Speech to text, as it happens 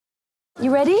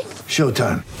You ready?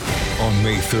 Showtime. On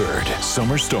May 3rd,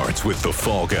 summer starts with The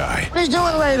Fall Guy. Let's do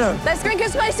it later. Let's drink a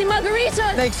spicy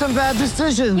margarita. Make some bad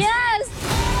decisions. Yes.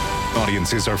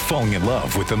 Audiences are falling in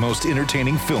love with the most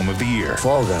entertaining film of the year.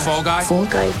 Fall Guy. Fall Guy? Fall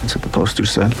guy. That's what the poster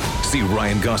said. See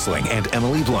Ryan Gosling and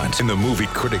Emily Blunt in the movie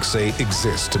critics say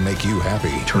exists to make you happy.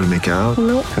 Trying to make it out?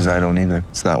 Nope. Because I don't either.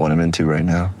 It's not what I'm into right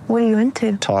now. What are you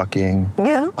into? Talking.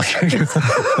 Yeah.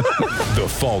 The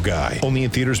Fall Guy. Only in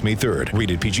theaters May 3rd.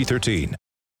 Rated PG-13.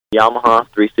 Yamaha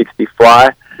 360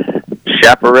 Fly,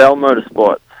 Chaparral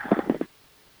Motorsports.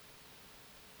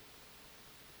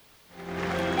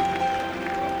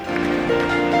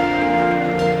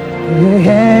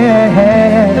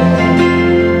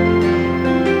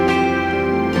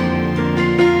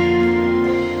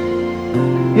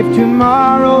 If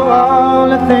tomorrow all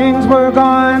the things were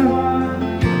gone,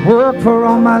 work for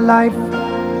all my life,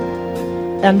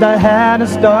 and I had to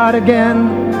start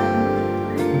again,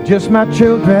 just my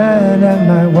children and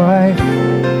my wife.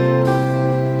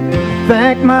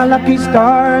 Thank my lucky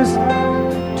stars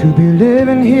to be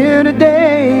living here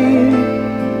today,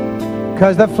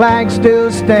 'cause the flag still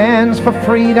stands for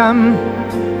freedom,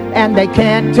 and they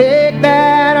can't take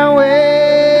that away.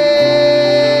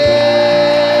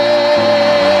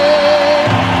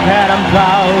 And I'm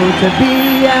proud to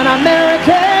be an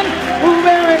American,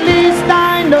 where at least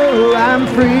I know I'm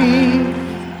free.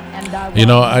 You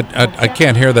know, I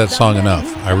can't hear that song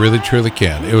enough. I really, truly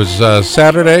can. It was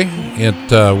Saturday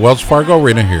at Wells Fargo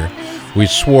Arena here. We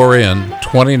swore in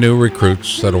 20 new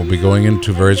recruits that will be going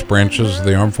into various branches of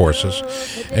the armed forces.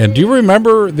 And do you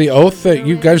remember the oath that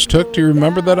you guys took? Do you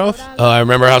remember that oath? I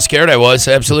remember how scared I was,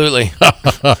 absolutely.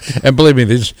 And believe me,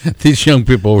 these young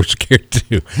people were scared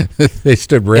too. They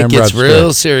stood ramrod. It gets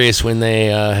real serious when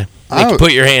they make you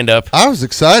put your hand up. I was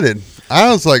excited. I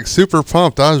was like super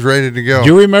pumped. I was ready to go. Do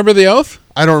you remember the oath?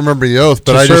 I don't remember the oath,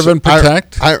 but To I serve just and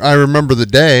protect? I remember the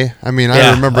day. I mean,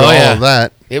 I remember all of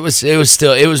that. It was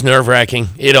nerve wracking.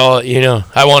 It all,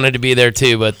 I wanted to be there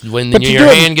too, but when But your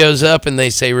hand goes up and they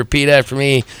say repeat after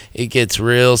me, it gets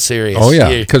real serious. Oh yeah,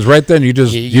 because right then you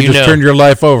just know. turned your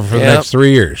life over for the next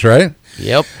 3 years, right?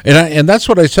 Yep. And that's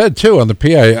what I said too on the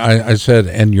PA. I said,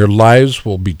 and your lives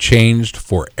will be changed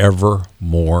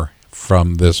forevermore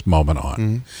from this moment on.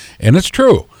 Mm-hmm. And it's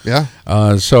true. Yeah.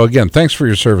 So again, thanks for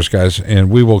your service, guys, and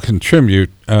we will continue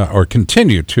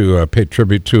to pay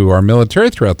tribute to our military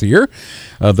throughout the year,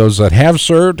 those that have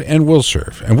served and will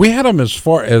serve. And we had them as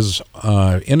far as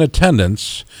in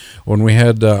attendance when we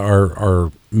had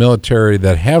our military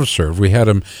that have served. We had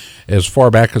them as far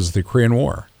back as the Korean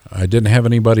War. I didn't have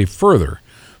anybody further,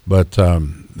 but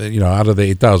out of the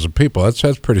 8,000 people, that's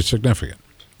pretty significant.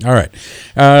 All right.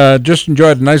 Just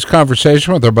enjoyed a nice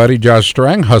conversation with our buddy Josh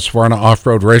Strang, Husqvarna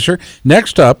off-road racer.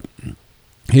 Next up,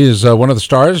 he is one of the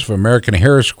stars of American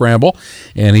Hare Scramble,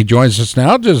 and he joins us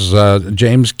now. Just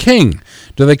James King.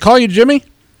 Do they call you Jimmy?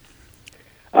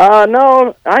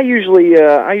 No, I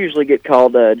usually get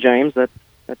called James.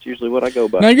 That's usually what I go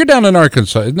by. Now, you're down in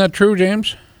Arkansas. Isn't that true,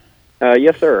 James?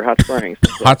 Yes, sir. Hot Springs.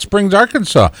 Hot Springs,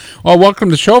 Arkansas. Well, welcome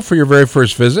to the show for your very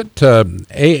first visit.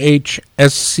 AHSCS,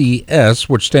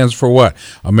 which stands for what?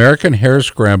 American Hare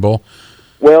Scramble.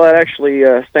 Well, it actually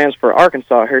stands for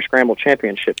Arkansas Hare Scramble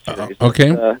Championship Series.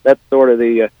 Okay. That's sort of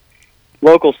the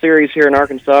local series here in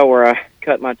Arkansas where I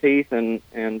cut my teeth and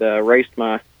raced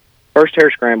my first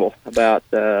hare scramble about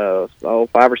 5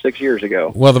 or 6 years ago.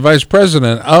 Well, the vice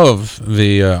president of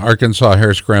the Arkansas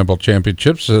Hare Scramble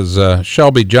Championships is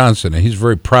Shelby Johnson, and he's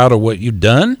very proud of what you've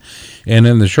done, and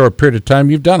in the short period of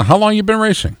time you've done. How long have you been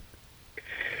racing?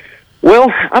 Well,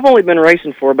 I've only been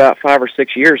racing for about 5 or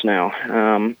 6 years now.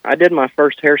 I did my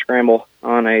first hare scramble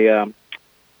on a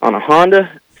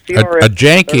Honda CRF. A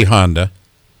janky Honda.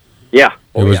 Yeah.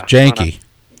 It was janky.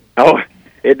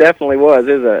 It definitely was.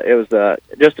 It was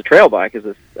just a trail bike. It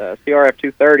was a CRF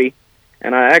 230,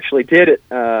 and I actually did it.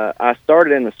 I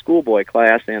started in the schoolboy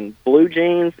class in blue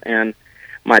jeans and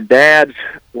my dad's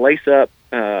lace-up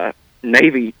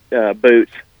Navy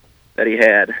boots that he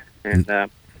had, and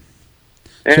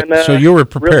so you were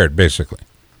prepared, basically.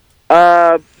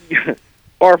 Far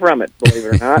from it, believe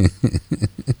it or not.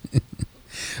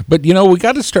 But we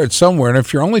got to start somewhere, and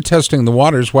if you're only testing the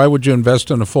waters, why would you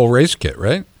invest in a full race kit,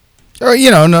 right? Or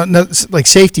no, like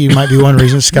safety might be one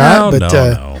reason, Scott.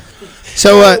 No.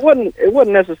 So it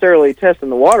wasn't necessarily testing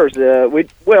the waters.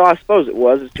 I suppose it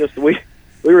was. It's just we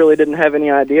really didn't have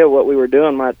any idea what we were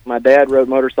doing. My dad rode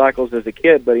motorcycles as a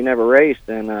kid, but he never raced,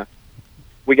 and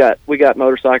we got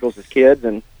motorcycles as kids,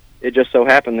 and it just so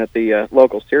happened that the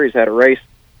local series had a race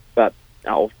about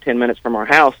 10 minutes from our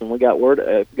house, and we got word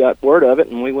of it,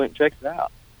 and we went and checked it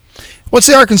out. What's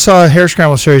the Arkansas Hare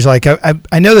Scramble Series like?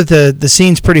 I know that the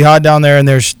scene's pretty hot down there, and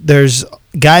there's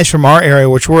guys from our area,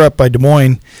 which we're up by Des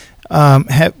Moines.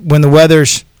 When the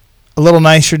weather's a little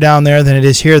nicer down there than it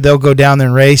is here, they'll go down there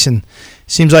and race, and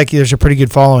it seems like there's a pretty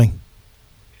good following.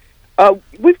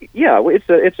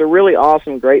 It's a really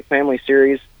awesome, great family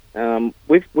series.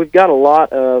 We've got a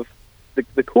lot of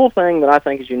the cool thing that I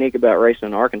think is unique about racing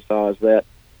in Arkansas is that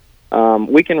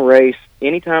we can race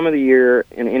any time of the year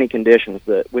in any conditions.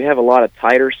 That we have a lot of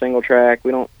tighter single track.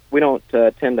 We don't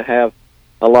tend to have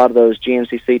a lot of those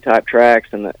GNCC type tracks,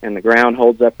 and the ground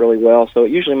holds up really well. So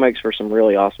it usually makes for some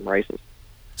really awesome races.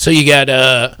 So you got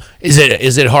is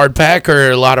it hard pack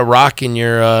or a lot of rock in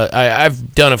your?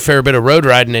 I've done a fair bit of road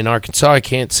riding in Arkansas. I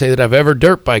can't say that I've ever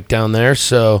dirt biked down there.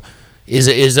 So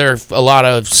is there a lot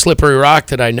of slippery rock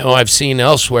that I know I've seen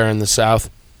elsewhere in the South?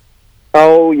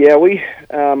 Oh yeah, we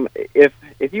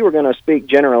if you were going to speak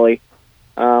generally,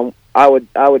 I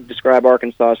would describe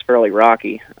Arkansas as fairly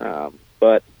rocky,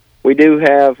 but we do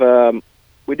have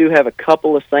a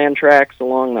couple of sand tracks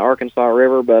along the Arkansas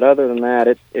River, but other than that,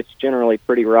 it's generally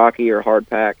pretty rocky or hard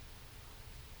pack.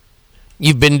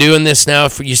 You've been doing this now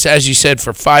for as you said,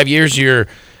 for 5 years.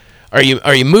 Are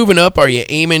you moving up? Are you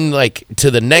aiming like to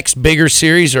the next bigger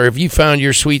series, or have you found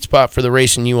your sweet spot for the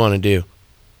racing you want to do?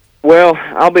 Well,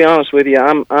 I'll be honest with you.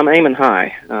 I'm aiming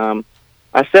high.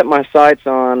 I set my sights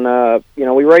on.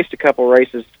 We raced a couple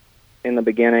races in the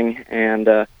beginning, and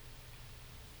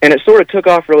it sort of took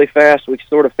off really fast. We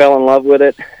sort of fell in love with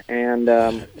it, and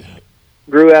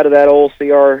grew out of that old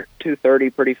CR 230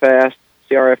 pretty fast,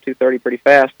 CRF 230 pretty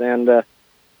fast, and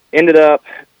ended up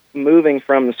moving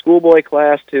from the schoolboy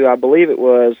class to, I believe it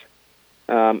was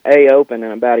A Open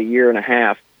in about a year and a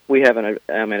half. We have an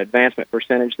advancement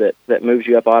percentage that moves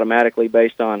you up automatically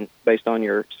based on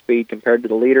your speed compared to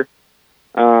the leader.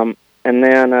 And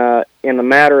then in the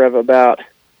matter of about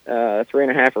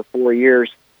 3.5 or 4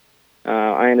 years,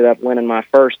 I ended up winning my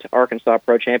first Arkansas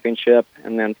Pro Championship,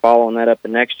 and then following that up the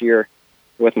next year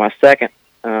with my second.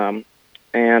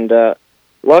 And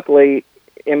luckily,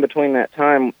 in between that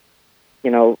time,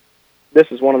 this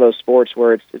is one of those sports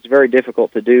where it's very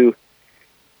difficult to do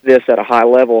this at a high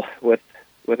level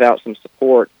without some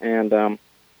support. And I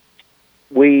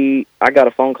got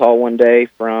a phone call one day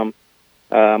from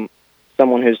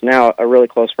someone who's now a really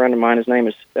close friend of mine. His name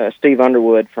is Steve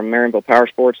Underwood from Marionville Power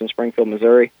Sports in Springfield,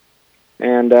 Missouri.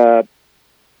 And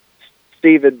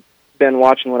Steve had been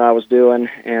watching what I was doing,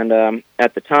 and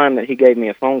at the time that he gave me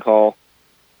a phone call,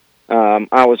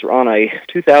 I was on a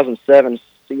 2007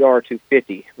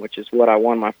 CR250, which is what I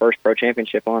won my first pro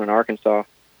championship on in Arkansas.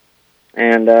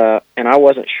 And I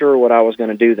wasn't sure what I was going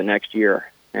to do the next year.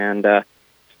 And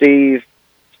Steve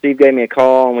gave me a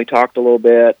call, and we talked a little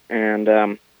bit,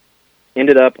 and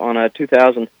ended up on a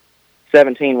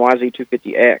 2017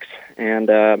 YZ250X,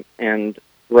 and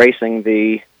racing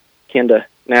the Kenda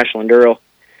National Enduro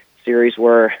Series,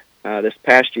 where this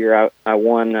past year I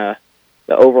won the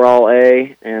overall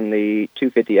A and the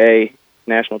 250A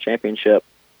national championship.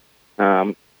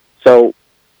 So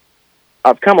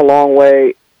I've come a long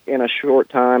way in a short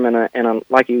time, and I'm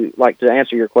like to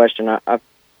answer your question. I've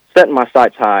setting my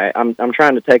sights high. I'm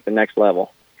trying to take the next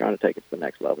level. Trying to take it to the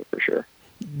next level for sure.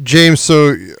 James,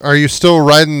 so are you still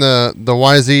riding the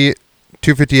YZ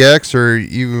 250X,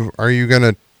 or are you going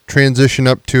to transition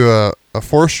up to a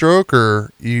 4-stroke,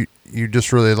 or you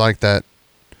just really like that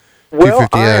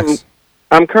 250X? Well,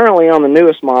 I'm currently on the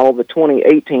newest model, the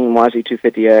 2018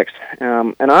 YZ250X,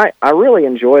 and I really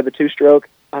enjoy the 2-stroke.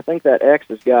 I think that X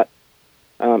has got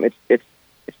it's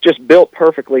just built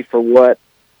perfectly for what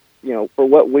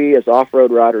we as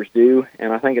off-road riders do,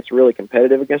 and I think it's really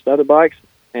competitive against other bikes,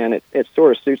 and it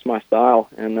sort of suits my style.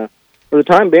 And for the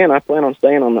time being, I plan on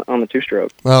staying on the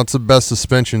 2-stroke. Well, it's the best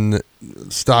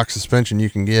stock suspension you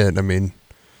can get. I mean,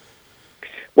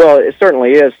 well, it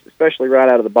certainly is, especially right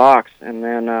out of the box. And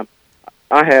then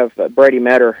I have Brady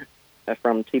Metter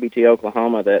from TBT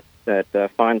Oklahoma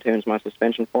that fine-tunes my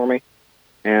suspension for me,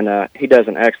 and he does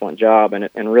an excellent job, and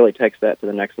really takes that to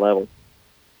the next level.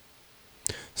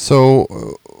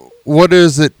 So, what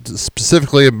is it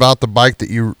specifically about the bike that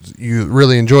you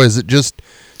really enjoy? Is it just...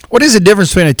 What is the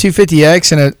difference between a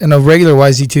 250X and a regular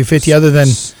YZ250, other than,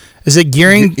 is it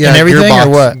gearing and everything, gearbox, or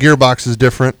what? Gearbox is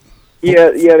different. Yeah,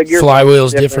 the gearbox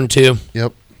flywheel's different too.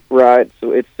 Yep. Right.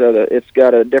 So it's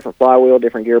got a different flywheel,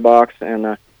 different gearbox,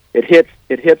 and it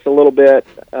hits a little bit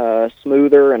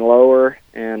smoother and lower,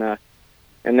 and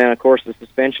then of course the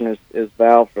suspension is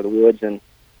valved for the woods, and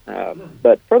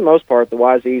but for the most part the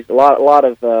YZ's a lot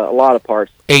of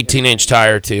parts. 18-inch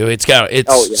tire too. It's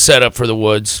set up for the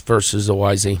woods versus the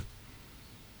YZ.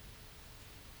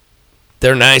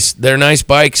 they're nice. They're nice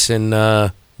bikes,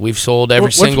 and we've sold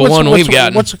every single one we've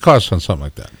gotten. What's the cost on something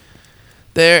like that?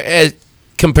 They're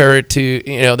compare it to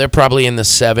they're probably in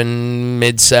the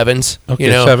mid sevens.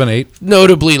 Okay, 7, 8.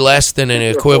 Notably less than an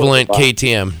equivalent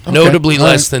KTM. Okay. Notably All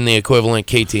less right. than the equivalent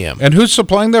KTM. And who's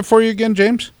supplying that for you again,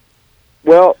 James?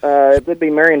 Well, it would be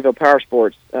Marionville Power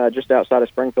Sports, just outside of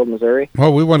Springfield, Missouri.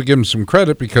 Well, we want to give them some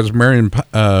credit because Marion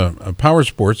Power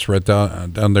Sports, right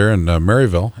down there in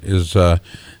Maryville, is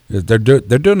they're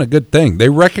doing a good thing. They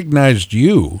recognized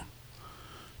you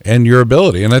and your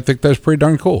ability, and I think that's pretty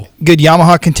darn cool. Good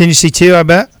Yamaha contingency too, I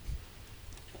bet.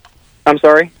 I'm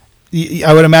sorry?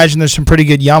 I would imagine there's some pretty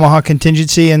good Yamaha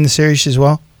contingency in the series as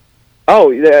well.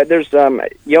 Oh, there's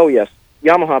yes.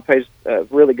 Yamaha pays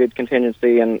really good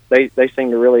contingency, and they seem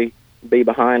to really be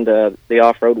behind the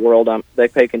off-road world. They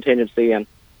pay contingency in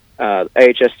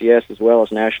AHSCS as well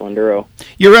as National Enduro.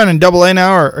 You're running double A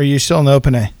now, or are you still in the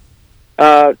open A?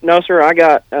 No, sir.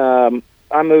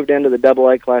 I moved into the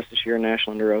AA class this year in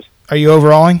National Enduros. Are you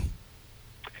overalling?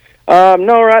 No,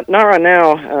 not right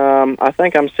now. I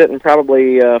think I'm sitting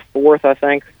probably fourth. I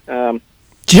think.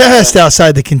 Just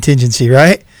outside the contingency,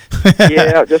 right?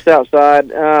 Yeah, just outside.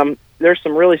 There's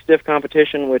some really stiff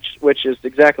competition, which is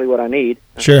exactly what I need.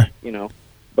 Sure.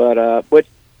 But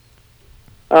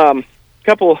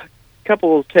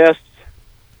couple of tests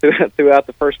throughout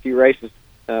the first few races.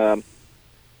 Fighting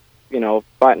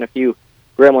a few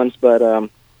gremlins, but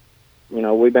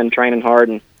we've been training hard,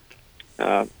 and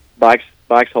bikes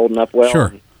holding up well. Sure.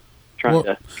 And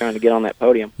trying to get on that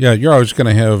podium. Yeah, you're always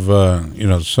going to have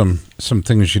some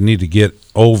things you need to get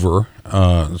over,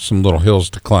 some little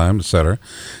hills to climb, etc.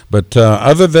 But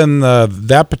other than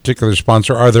that particular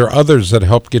sponsor, are there others that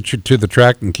help get you to the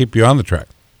track and keep you on the track?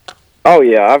 Oh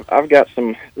yeah, I've got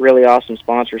some really awesome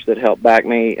sponsors that help back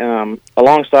me,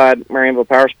 alongside Marionville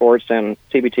Power Sports and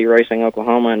TBT Racing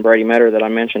Oklahoma and Brady Metter that I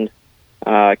mentioned.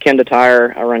 Kenda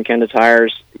Tire, I run Kenda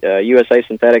Tires, USA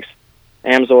Synthetics,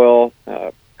 Amsoil,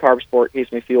 Carb Sport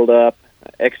keeps me fueled up,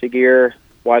 XC Gear,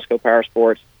 Wiseco Power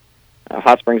Sports,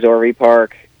 Hot Springs ORV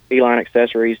Park, E-Line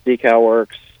Accessories, Decal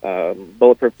Works,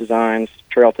 Bulletproof Designs,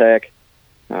 Trail Tech,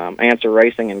 Answer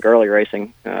Racing, and Gurley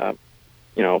Racing.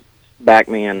 Back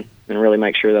me and really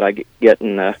make sure that I get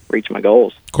and reach my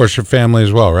goals. Of course, your family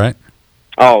as well, right?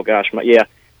 Oh gosh, my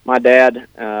dad,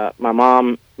 my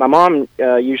mom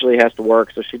usually has to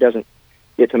work, so she doesn't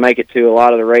get to make it to a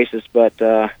lot of the races. But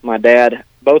my dad,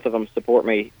 both of them support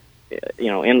me,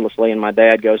 endlessly, and my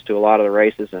dad goes to a lot of the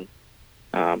races, and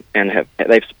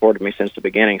they've supported me since the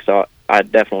beginning. So I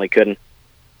definitely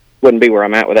wouldn't be where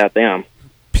I'm at without them.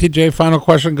 PJ, final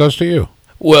question goes to you.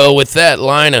 Well, with that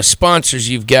line of sponsors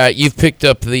you've picked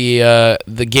up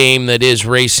the game that is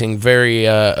racing very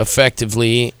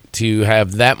effectively. To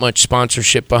have that much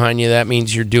sponsorship behind you, that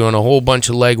means you're doing a whole bunch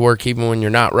of legwork even when you're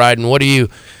not riding. What are you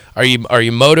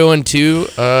motoing too,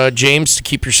 James, to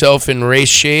keep yourself in race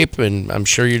shape? And I'm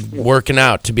sure you're working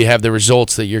out to have the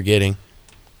results that you're getting.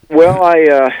 Well,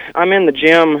 I'm in the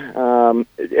gym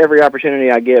every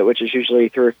opportunity I get, which is usually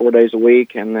 3 or 4 days a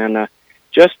week, and then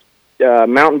just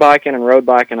mountain biking and road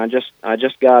biking. I just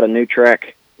got a new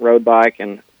Trek road bike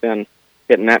and been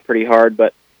hitting that pretty hard.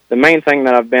 But the main thing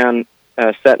that I've been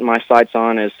setting my sights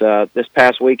on is this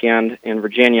past weekend in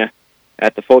Virginia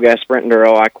at the Full Gas Sprint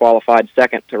Enduro. I qualified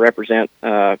second to represent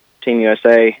Team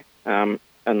USA in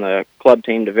the club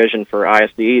team division for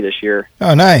ISDE this year.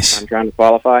 Oh, nice! I'm trying to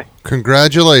qualify.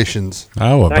 Congratulations!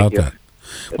 Oh, about that.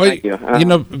 Well, Thank you.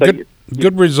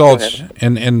 Good results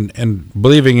and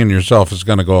believing in yourself is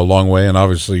going to go a long way, and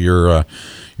obviously you're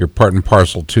part and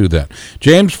parcel to that.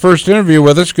 James, first interview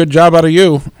with us. Good job out of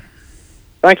you.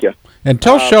 Thank you. And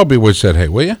tell Shelby we said hey,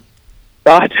 will you?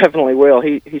 I definitely will.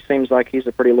 He seems like he's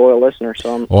a pretty loyal listener.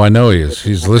 So I know he is.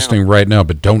 He's listening right now,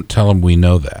 but don't tell him we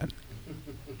know that.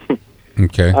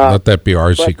 Okay, let that be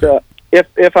our secret.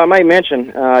 If I may mention,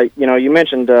 you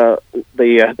mentioned the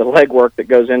legwork that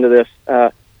goes into this.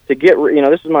 To get,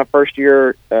 this is my first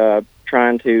year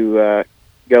trying to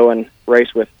go and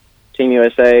race with Team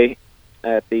USA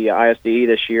at the ISDE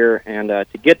this year, and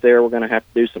to get there, we're going to have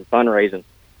to do some fundraising.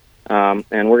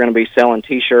 And we're going to be selling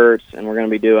T-shirts, and we're going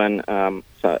to be doing a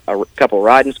couple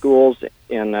riding schools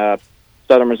in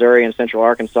southern Missouri and central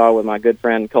Arkansas with my good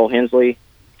friend Cole Hensley.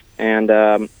 And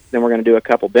then we're going to do a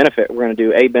couple benefit. We're going to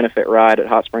do a benefit ride at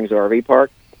Hot Springs ORV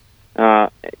Park. And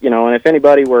if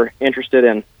anybody were interested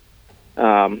in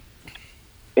buying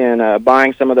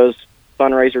some of those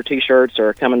fundraiser T-shirts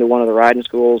or coming to one of the riding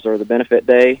schools or the benefit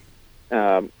day,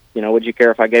 would you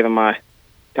care if I gave them my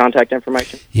contact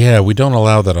information? Yeah, we don't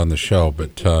allow that on the show,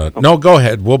 but no, go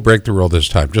ahead. We'll break the rule this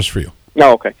time, just for you.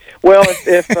 Oh, okay. Well,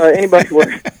 if anybody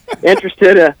were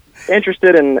interested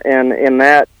interested in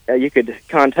that, you could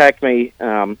contact me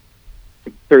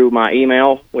through my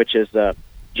email, which is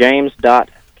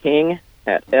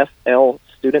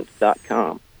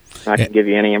james.king@flstudents.com. I can give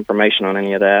you any information on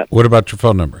any of that. What about your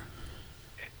phone number?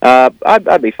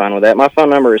 I'd be fine with that. My phone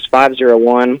number is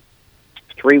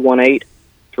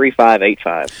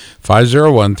 501-318-3585.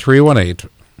 501-318.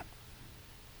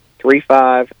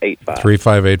 3585.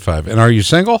 3585. And are you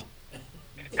single?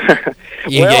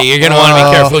 You're going to want to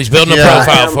be careful. He's building a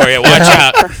profile for you. Watch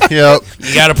out. Yep.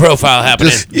 You got a profile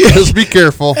happening. Just be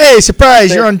careful. Hey,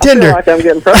 surprise! You're on Tinder. I feel like I'm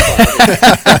getting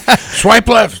profiled. Swipe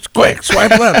left. Quick.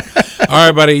 Swipe left. All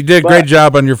right, buddy. You did a great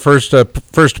job on your first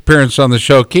appearance on the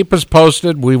show. Keep us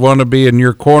posted. We want to be in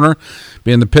your corner,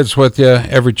 be in the pits with you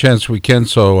every chance we can.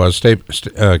 So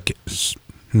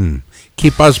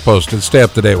keep us posted. Stay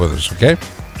up to date with us, okay?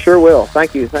 Sure will.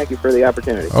 Thank you. Thank you for the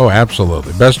opportunity. Oh,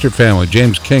 absolutely. Best of your family.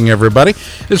 James King, everybody.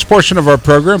 This portion of our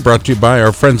program brought to you by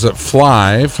our friends at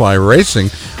Fly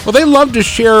Racing. Well, they love to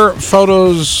share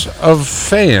photos of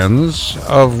fans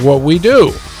of what we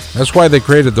do. That's why they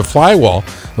created the Fly Wall.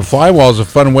 The Fly Wall is a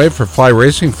fun way for Fly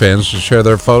Racing fans to share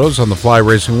their photos on the Fly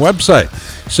Racing website.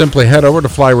 Simply head over to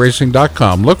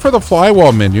flyracing.com. Look for the Fly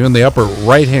Wall menu in the upper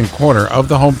right-hand corner of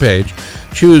the homepage.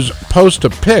 Choose Post a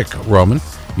Pic, Roman.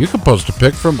 You can post a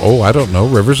pic from,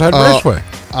 Riverside Raceway.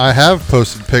 I have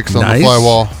posted pics on Nice. the Fly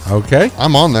Wall. Okay.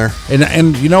 I'm on there.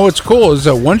 And you know what's cool is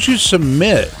that once you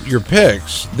submit your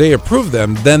pics, they approve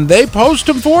them, then they post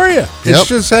them for you. It's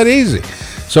just that easy.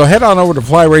 So head on over to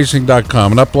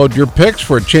flyracing.com and upload your pics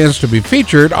for a chance to be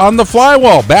featured on the Fly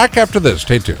Wall. Back after this.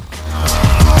 Stay tuned.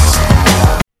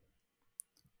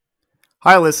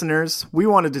 Hi, listeners. We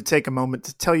wanted to take a moment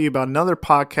to tell you about another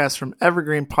podcast from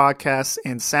Evergreen Podcasts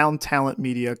and Sound Talent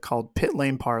Media called Pit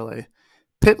Lane Parlay.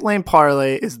 Pit Lane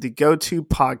Parlay is the go-to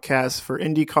podcast for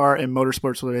IndyCar and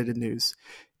motorsports-related news.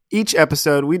 Each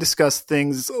episode, we discuss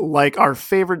things like our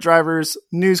favorite drivers,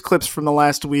 news clips from the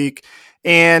last week,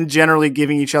 and generally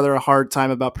giving each other a hard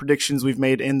time about predictions we've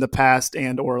made in the past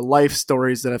and or life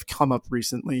stories that have come up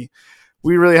recently.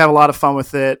 We really have a lot of fun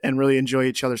with it and really enjoy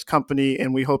each other's company,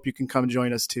 and we hope you can come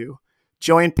join us too.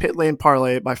 Join Pit Lane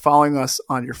Parlay by following us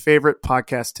on your favorite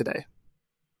podcast today.